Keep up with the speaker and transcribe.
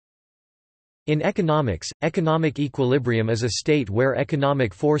In economics, economic equilibrium is a state where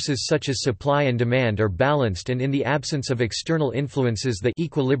economic forces such as supply and demand are balanced, and in the absence of external influences the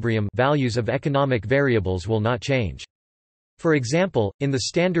equilibrium values of economic variables will not change. For example, in the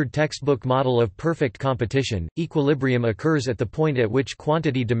standard textbook model of perfect competition, equilibrium occurs at the point at which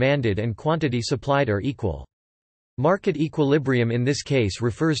quantity demanded and quantity supplied are equal. Market equilibrium in this case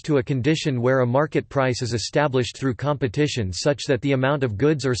refers to a condition where a market price is established through competition such that the amount of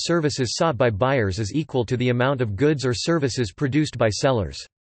goods or services sought by buyers is equal to the amount of goods or services produced by sellers.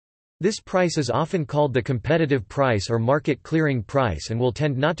 This price is often called the competitive price or market clearing price and will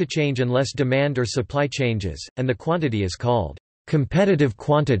tend not to change unless demand or supply changes, and the quantity is called competitive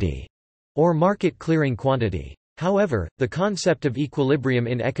quantity or market clearing quantity. However, the concept of equilibrium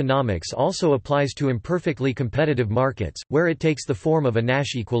in economics also applies to imperfectly competitive markets, where it takes the form of a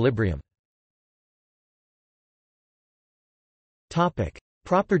Nash equilibrium. Topic: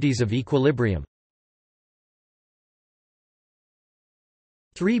 Properties of equilibrium.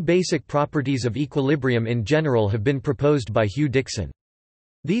 Three basic properties of equilibrium in general have been proposed by Hugh Dixon.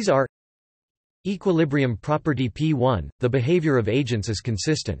 These are: equilibrium property P1, the behavior of agents is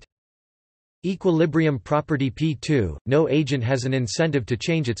consistent. Equilibrium property P2, no agent has an incentive to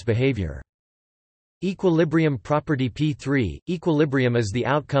change its behavior. Equilibrium property P3, equilibrium is the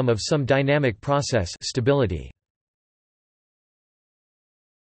outcome of some dynamic process stability.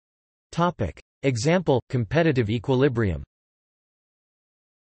 Example, competitive equilibrium.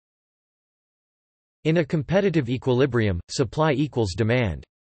 In a competitive equilibrium, supply equals demand.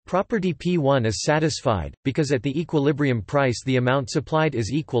 Property P1 is satisfied, because at the equilibrium price the amount supplied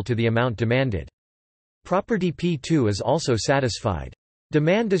is equal to the amount demanded. Property P2 is also satisfied.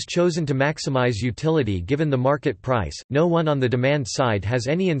 Demand is chosen to maximize utility given the market price, no one on the demand side has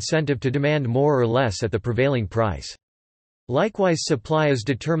any incentive to demand more or less at the prevailing price. Likewise, supply is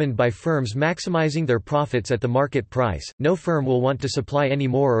determined by firms maximizing their profits at the market price, no firm will want to supply any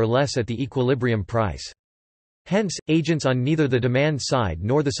more or less at the equilibrium price. Hence, agents on neither the demand side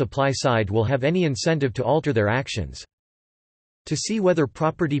nor the supply side will have any incentive to alter their actions. To see whether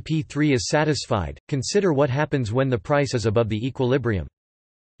property P3 is satisfied, consider what happens when the price is above the equilibrium.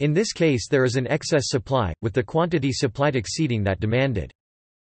 In this case there is an excess supply, with the quantity supplied exceeding that demanded.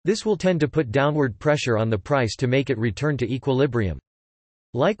 This will tend to put downward pressure on the price to make it return to equilibrium.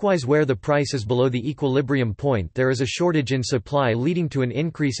 Likewise, where the price is below the equilibrium point there is a shortage in supply leading to an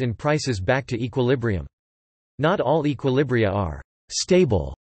increase in prices back to equilibrium. Not all equilibria are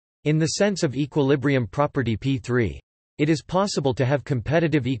stable in the sense of equilibrium property P3. It is possible to have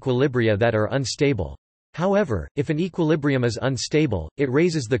competitive equilibria that are unstable. However, if an equilibrium is unstable, it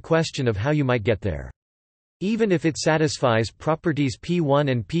raises the question of how you might get there. Even if it satisfies properties P1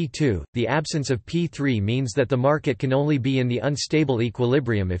 and P2, the absence of P3 means that the market can only be in the unstable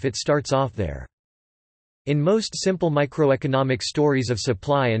equilibrium if it starts off there. In most simple microeconomic stories of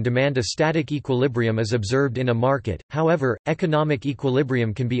supply and demand a static equilibrium is observed in a market, however, economic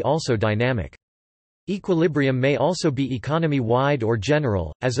equilibrium can be also dynamic. Equilibrium may also be economy-wide or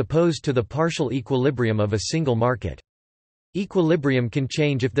general, as opposed to the partial equilibrium of a single market. Equilibrium can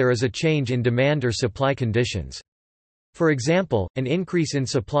change if there is a change in demand or supply conditions. For example, an increase in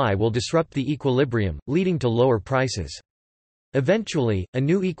supply will disrupt the equilibrium, leading to lower prices. Eventually, a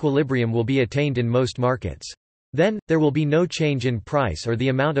new equilibrium will be attained in most markets. Then, there will be no change in price or the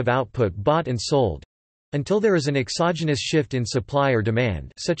amount of output bought and sold, until there is an exogenous shift in supply or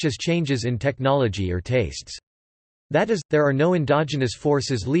demand, such as changes in technology or tastes. That is, there are no endogenous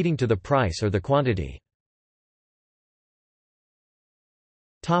forces leading to the price or the quantity.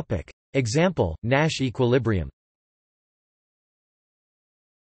 Example, Nash equilibrium.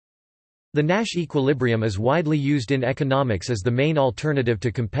 The Nash equilibrium is widely used in economics as the main alternative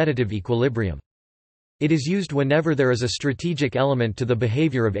to competitive equilibrium. It is used whenever there is a strategic element to the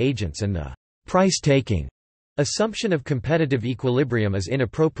behavior of agents and the price-taking assumption of competitive equilibrium is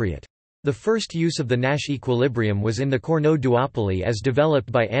inappropriate. The first use of the Nash equilibrium was in the Cournot duopoly as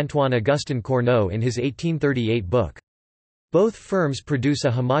developed by Antoine-Augustin Cournot in his 1838 book. Both firms produce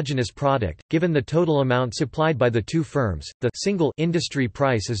a homogeneous product. Given the total amount supplied by the two firms, the single industry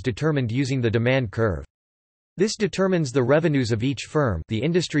price is determined using the demand curve. This determines the revenues of each firm, the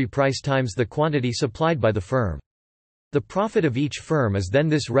industry price times the quantity supplied by the firm. The profit of each firm is then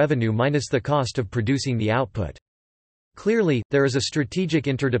this revenue minus the cost of producing the output. Clearly, there is a strategic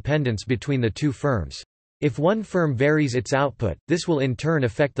interdependence between the two firms. If one firm varies its output, this will in turn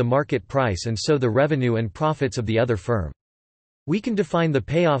affect the market price and so the revenue and profits of the other firm. We can define the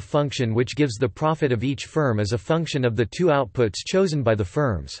payoff function, which gives the profit of each firm as a function of the two outputs chosen by the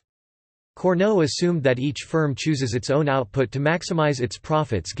firms. Cournot assumed that each firm chooses its own output to maximize its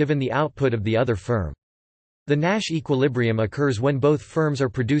profits given the output of the other firm. The Nash equilibrium occurs when both firms are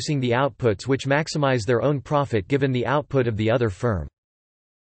producing the outputs which maximize their own profit given the output of the other firm.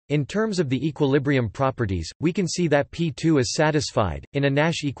 In terms of the equilibrium properties, we can see that P2 is satisfied. In a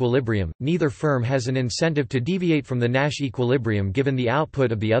Nash equilibrium, neither firm has an incentive to deviate from the Nash equilibrium given the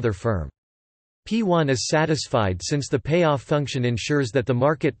output of the other firm. P1 is satisfied since the payoff function ensures that the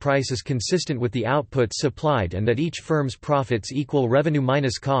market price is consistent with the output supplied and that each firm's profits equal revenue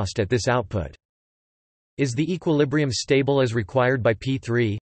minus cost at this output. Is the equilibrium stable as required by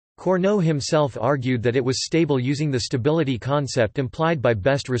P3? Cournot himself argued that it was stable using the stability concept implied by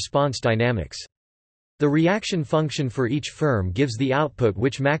best response dynamics. The reaction function for each firm gives the output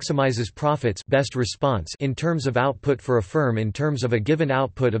which maximizes profits best response in terms of output for a firm in terms of a given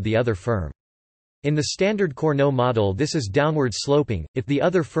output of the other firm. In the standard Cournot model this is downward sloping. If the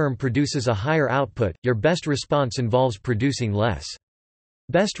other firm produces a higher output, your best response involves producing less.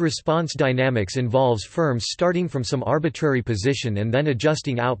 Best response dynamics involves firms starting from some arbitrary position and then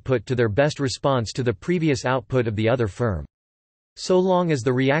adjusting output to their best response to the previous output of the other firm. So long as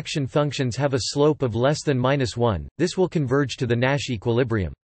the reaction functions have a slope of less than -1, this will converge to the Nash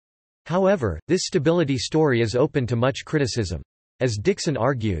equilibrium. However, this stability story is open to much criticism. As Dixon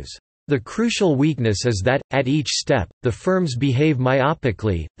argues, "The crucial weakness is that, at each step, the firms behave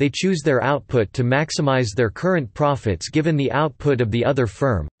myopically, they choose their output to maximize their current profits given the output of the other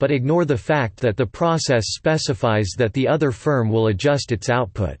firm, but ignore the fact that the process specifies that the other firm will adjust its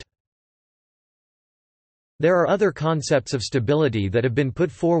output." There are other concepts of stability that have been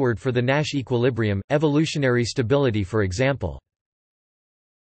put forward for the Nash equilibrium, evolutionary stability for example.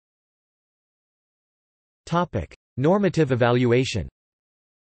 Normative evaluation.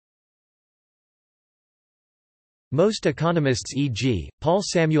 Most economists e.g., Paul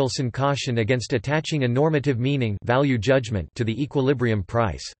Samuelson caution against attaching a normative meaning value judgment to the equilibrium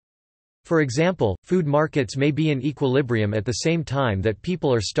price. For example, food markets may be in equilibrium at the same time that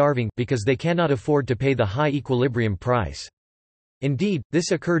people are starving, because they cannot afford to pay the high equilibrium price. Indeed,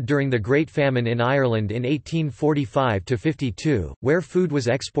 this occurred during the Great Famine in Ireland in 1845–52, where food was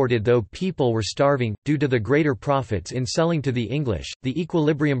exported though people were starving. Due to the greater profits in selling to the English, the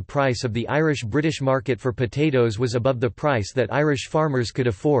equilibrium price of the Irish-British market for potatoes was above the price that Irish farmers could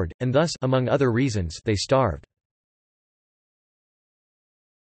afford, and thus, among other reasons, they starved.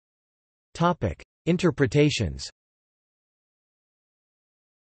 Interpretations.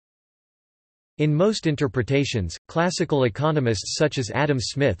 In most interpretations, classical economists such as Adam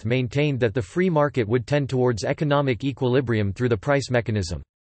Smith maintained that the free market would tend towards economic equilibrium through the price mechanism.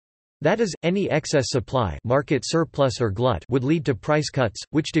 That is, any excess supply market surplus or glut would lead to price cuts,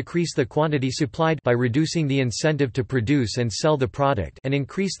 which decrease the quantity supplied by reducing the incentive to produce and sell the product and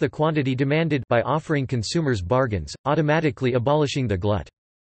increase the quantity demanded by offering consumers bargains, automatically abolishing the glut.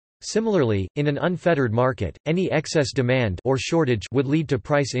 Similarly, in an unfettered market, any excess demand or shortage would lead to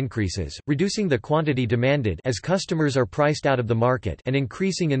price increases, reducing the quantity demanded as customers are priced out of the market and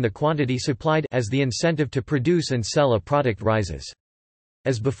increasing in the quantity supplied as the incentive to produce and sell a product rises.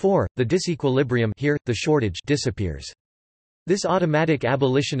 As before, the disequilibrium here, the shortage disappears. This automatic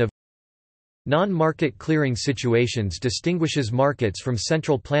abolition of non-market clearing situations distinguishes markets from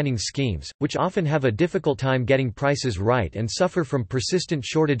central planning schemes, which often have a difficult time getting prices right and suffer from persistent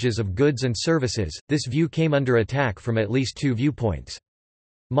shortages of goods and services. This view came under attack from at least two viewpoints.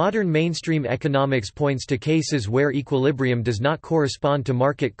 Modern mainstream economics points to cases where equilibrium does not correspond to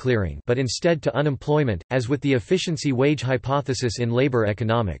market clearing but instead to unemployment, as with the efficiency wage hypothesis in labor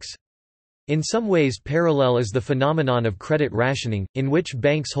economics. In some ways parallel is the phenomenon of credit rationing, in which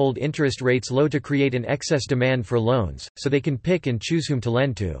banks hold interest rates low to create an excess demand for loans, so they can pick and choose whom to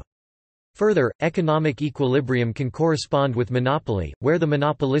lend to. Further, economic equilibrium can correspond with monopoly, where the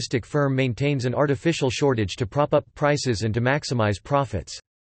monopolistic firm maintains an artificial shortage to prop up prices and to maximize profits.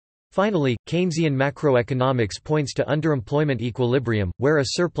 Finally, Keynesian macroeconomics points to underemployment equilibrium, where a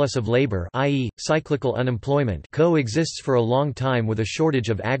surplus of labor, i.e., cyclical unemployment, coexists for a long time with a shortage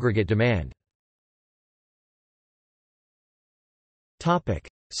of aggregate demand.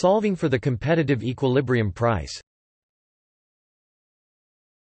 Solving for the competitive equilibrium price.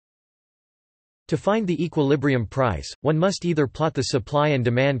 To find the equilibrium price, one must either plot the supply and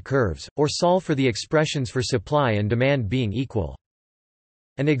demand curves, or solve for the expressions for supply and demand being equal.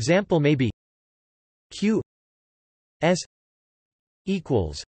 An example may be Q S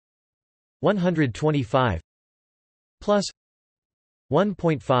equals 125 plus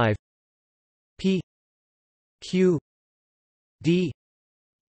 1.5 P Q D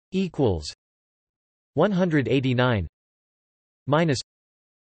equals 189 minus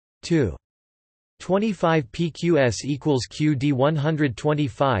 2. 25 pqs equals qd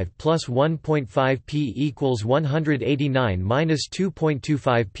 125 plus 1.5 p equals 189 minus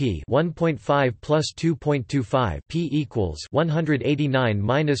 2.25 p 1.5 plus 2.25 p equals 189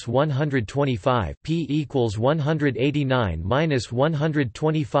 minus 125 p equals 189 minus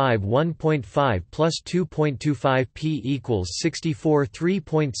 125 1.5 plus 2.25 p equals 64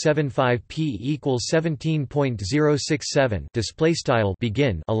 3.75 p equals 17.067 display style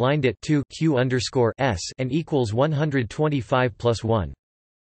begin aligned at 2 q underscore s and equals 125 plus 1.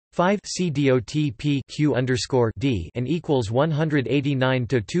 5 CDOT Q underscore D and equals 189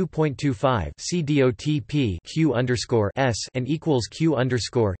 to 2.25 CDOT Q underscore S and equals Q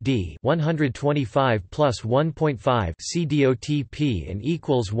underscore D 125 plus 1.5 CDOT and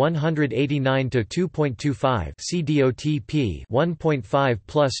equals 189 to 2.25 CDOT 1.5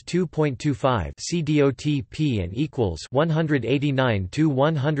 plus 2.25 CDOT and equals 189 to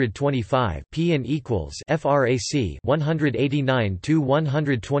 125 P and equals FRAC 189 to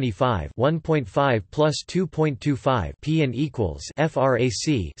 125 1.5 plus 2.25 p and equals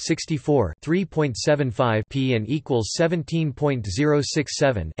frac 64 3.75 p and equals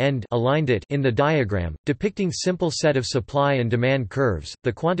 17.067 end aligned it in the diagram depicting simple set of supply and demand curves.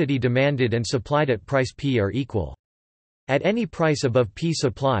 The quantity demanded and supplied at price p are equal. At any price above p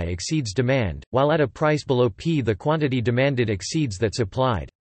supply exceeds demand, while at a price below p the quantity demanded exceeds that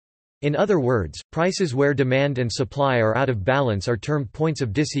supplied. In other words, prices where demand and supply are out of balance are termed points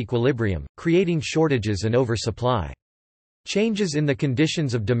of disequilibrium, creating shortages and oversupply. Changes in the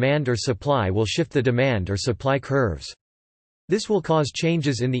conditions of demand or supply will shift the demand or supply curves. This will cause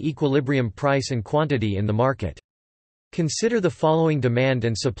changes in the equilibrium price and quantity in the market. Consider the following demand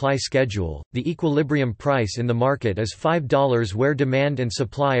and supply schedule. The equilibrium price in the market is $5 where demand and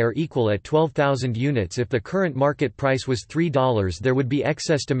supply are equal at 12,000 units. If the current market price was $3, there would be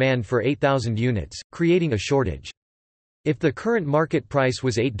excess demand for 8,000 units, creating a shortage. If the current market price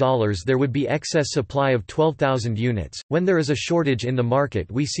was $8, there would be excess supply of 12,000 units. When there is a shortage in the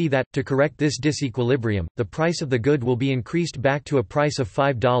market, we see that, to correct this disequilibrium, the price of the good will be increased back to a price of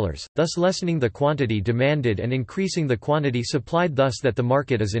 $5, thus lessening the quantity demanded and increasing the quantity supplied, thus that the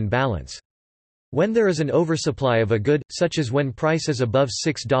market is in balance. When there is an oversupply of a good, such as when price is above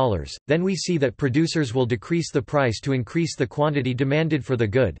 $6, then we see that producers will decrease the price to increase the quantity demanded for the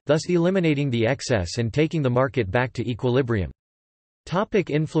good, thus eliminating the excess and taking the market back to equilibrium. Topic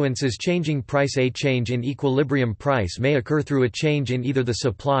influences changing price. A change in equilibrium price may occur through a change in either the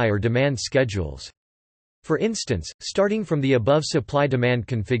supply or demand schedules. For instance, starting from the above supply-demand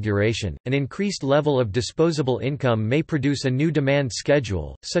configuration, an increased level of disposable income may produce a new demand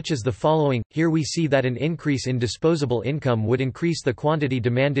schedule, such as the following. Here we see that an increase in disposable income would increase the quantity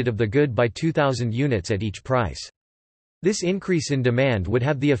demanded of the good by 2,000 units at each price. This increase in demand would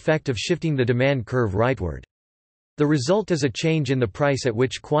have the effect of shifting the demand curve rightward. The result is a change in the price at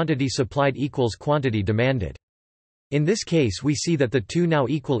which quantity supplied equals quantity demanded. In this case we see that the two now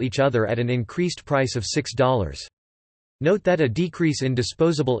equal each other at an increased price of $6. Note that a decrease in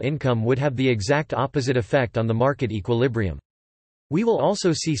disposable income would have the exact opposite effect on the market equilibrium. We will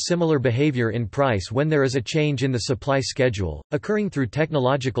also see similar behavior in price when there is a change in the supply schedule, occurring through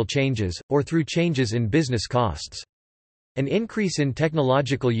technological changes, or through changes in business costs. An increase in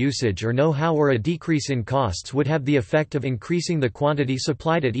technological usage or know-how or a decrease in costs would have the effect of increasing the quantity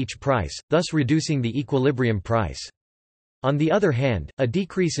supplied at each price, thus reducing the equilibrium price. On the other hand, a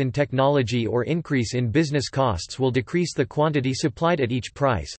decrease in technology or increase in business costs will decrease the quantity supplied at each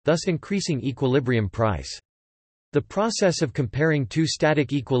price, thus increasing equilibrium price. The process of comparing two static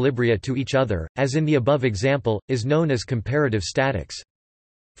equilibria to each other, as in the above example, is known as comparative statics.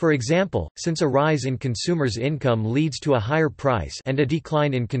 For example, since a rise in consumers' income leads to a higher price and a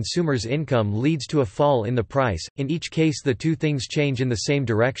decline in consumers' income leads to a fall in the price, in each case the two things change in the same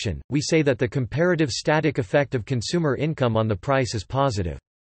direction, we say that the comparative static effect of consumer income on the price is positive.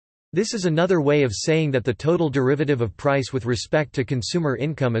 This is another way of saying that the total derivative of price with respect to consumer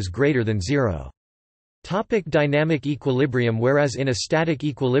income is greater than zero. Dynamic equilibrium. Whereas in a static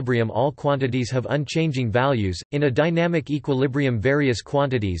equilibrium all quantities have unchanging values, in a dynamic equilibrium various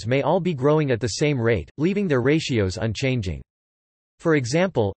quantities may all be growing at the same rate, leaving their ratios unchanging. For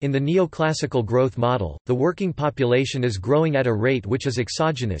example, in the neoclassical growth model, the working population is growing at a rate which is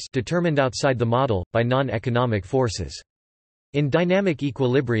exogenous, determined outside the model, by non-economic forces. In dynamic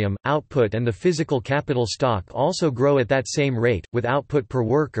equilibrium, output and the physical capital stock also grow at that same rate, with output per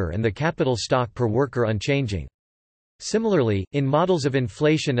worker and the capital stock per worker unchanging. Similarly, in models of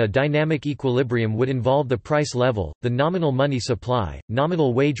inflation, a dynamic equilibrium would involve the price level, the nominal money supply,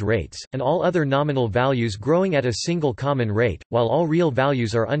 nominal wage rates, and all other nominal values growing at a single common rate, while all real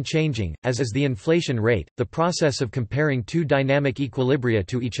values are unchanging, as is the inflation rate. The process of comparing two dynamic equilibria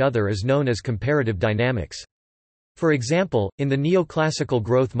to each other is known as comparative dynamics. For example, in the neoclassical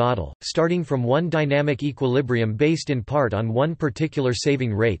growth model, starting from one dynamic equilibrium based in part on one particular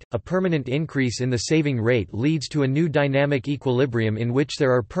saving rate, a permanent increase in the saving rate leads to a new dynamic equilibrium in which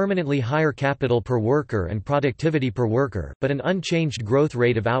there are permanently higher capital per worker and productivity per worker, but an unchanged growth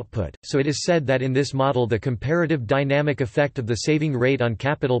rate of output. So it is said that in this model the comparative dynamic effect of the saving rate on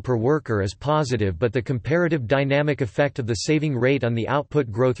capital per worker is positive, but the comparative dynamic effect of the saving rate on the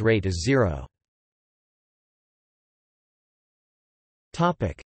output growth rate is zero.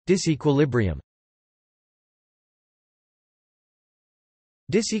 Disequilibrium.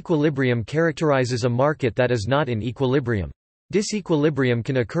 Disequilibrium characterizes a market that is not in equilibrium. Disequilibrium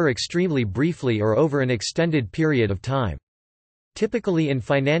can occur extremely briefly or over an extended period of time. Typically in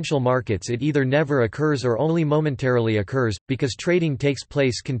financial markets it either never occurs or only momentarily occurs, because trading takes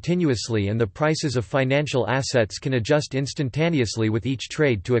place continuously and the prices of financial assets can adjust instantaneously with each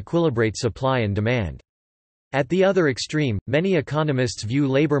trade to equilibrate supply and demand. At the other extreme, many economists view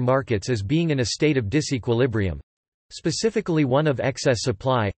labor markets as being in a state of disequilibrium, specifically one of excess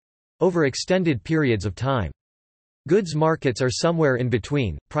supply, over extended periods of time. Goods markets are somewhere in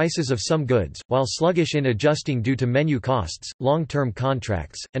between. Prices of some goods, while sluggish in adjusting due to menu costs, long-term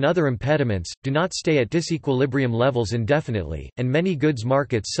contracts, and other impediments, do not stay at disequilibrium levels indefinitely, and many goods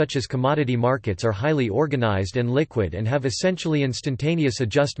markets such as commodity markets are highly organized and liquid and have essentially instantaneous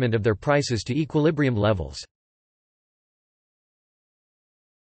adjustment of their prices to equilibrium levels.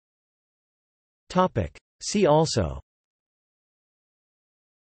 See also: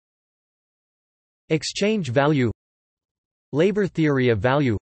 exchange value, labor theory of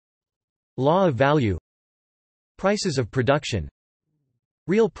value, law of value, prices of production,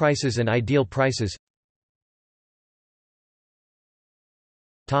 real prices and ideal prices.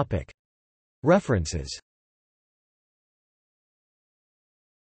 References.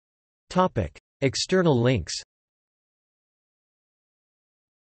 External links.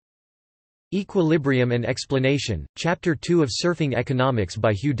 Equilibrium and Explanation, Chapter 2 of Surfing Economics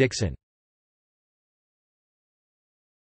by Hugh Dixon.